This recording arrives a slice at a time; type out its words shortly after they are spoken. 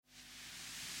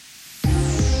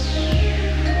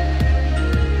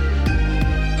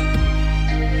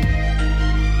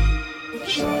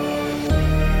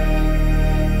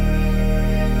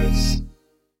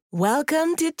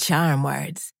Welcome to Charm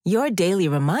Words, your daily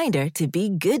reminder to be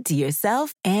good to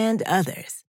yourself and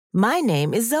others. My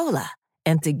name is Zola,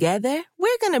 and together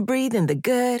we're going to breathe in the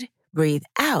good, breathe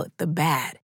out the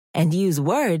bad, and use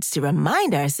words to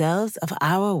remind ourselves of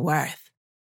our worth.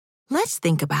 Let's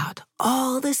think about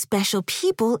all the special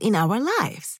people in our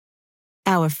lives.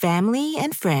 Our family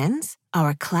and friends,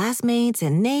 our classmates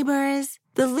and neighbors,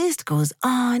 the list goes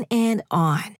on and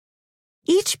on.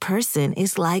 Each person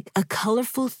is like a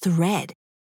colorful thread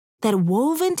that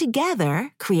woven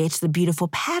together creates the beautiful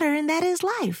pattern that is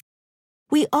life.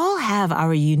 We all have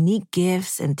our unique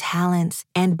gifts and talents,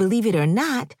 and believe it or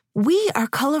not, we are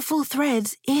colorful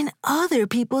threads in other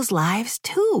people's lives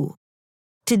too.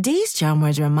 Today's Charm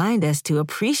Words remind us to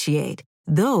appreciate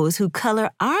those who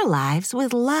color our lives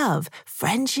with love,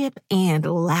 friendship, and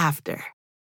laughter.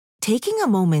 Taking a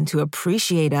moment to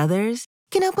appreciate others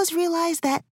can help us realize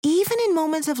that even in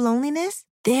moments of loneliness,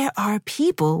 there are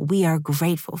people we are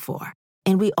grateful for,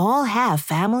 and we all have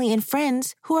family and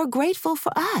friends who are grateful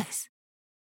for us.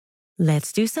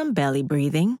 Let's do some belly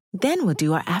breathing, then we'll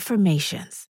do our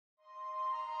affirmations.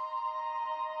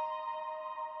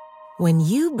 When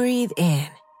you breathe in,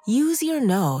 use your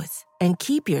nose and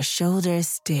keep your shoulders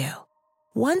still.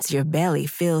 Once your belly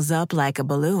fills up like a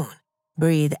balloon,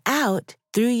 breathe out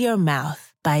through your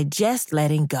mouth by just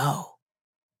letting go.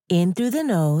 In through the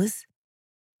nose,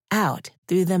 out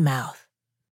through the mouth.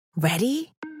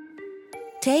 Ready?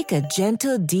 Take a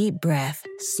gentle deep breath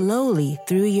slowly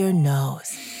through your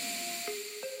nose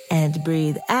and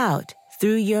breathe out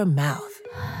through your mouth.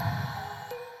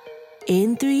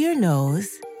 In through your nose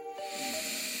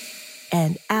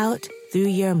and out through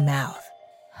your mouth.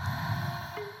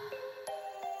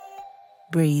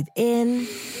 Breathe in,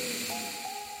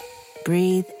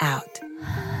 breathe out.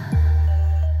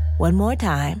 One more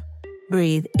time.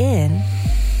 Breathe in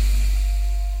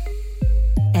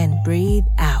and breathe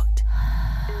out.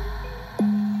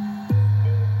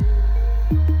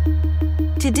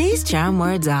 Today's charm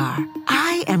words are,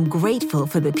 I am grateful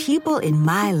for the people in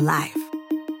my life.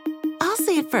 I'll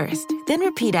say it first, then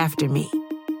repeat after me.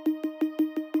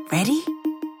 Ready?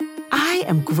 I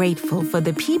am grateful for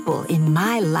the people in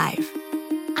my life.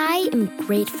 I am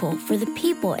grateful for the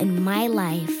people in my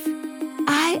life.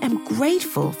 I am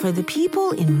grateful for the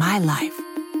people in my life.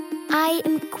 I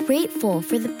am grateful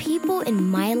for the people in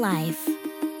my life.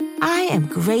 I am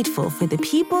grateful for the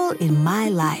people in my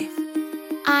life.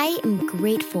 I am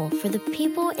grateful for the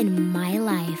people in my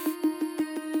life.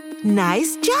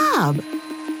 Nice job!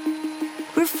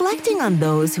 Reflecting on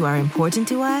those who are important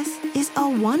to us is a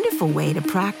wonderful way to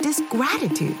practice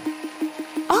gratitude.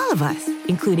 All of us,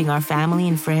 including our family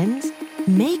and friends,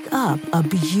 make up a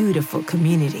beautiful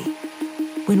community.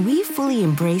 When we fully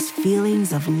embrace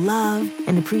feelings of love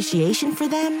and appreciation for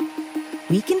them,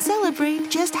 we can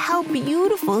celebrate just how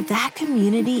beautiful that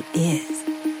community is.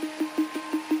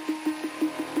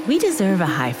 We deserve a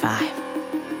high five.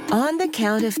 On the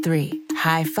count of 3,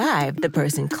 high five the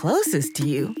person closest to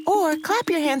you, or clap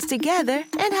your hands together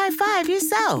and high five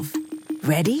yourself.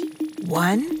 Ready?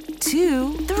 1,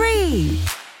 2, 3.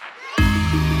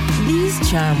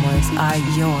 These charm words are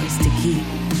yours to keep,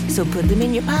 so put them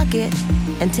in your pocket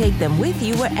and take them with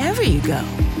you wherever you go.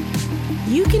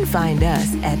 You can find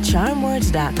us at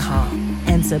charmwords.com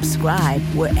and subscribe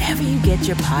wherever you get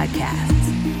your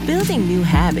podcasts. Building new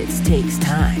habits takes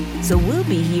time, so we'll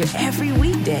be here every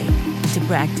weekday to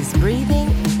practice breathing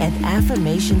and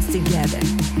affirmations together.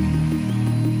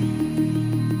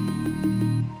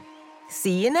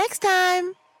 See you next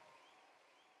time.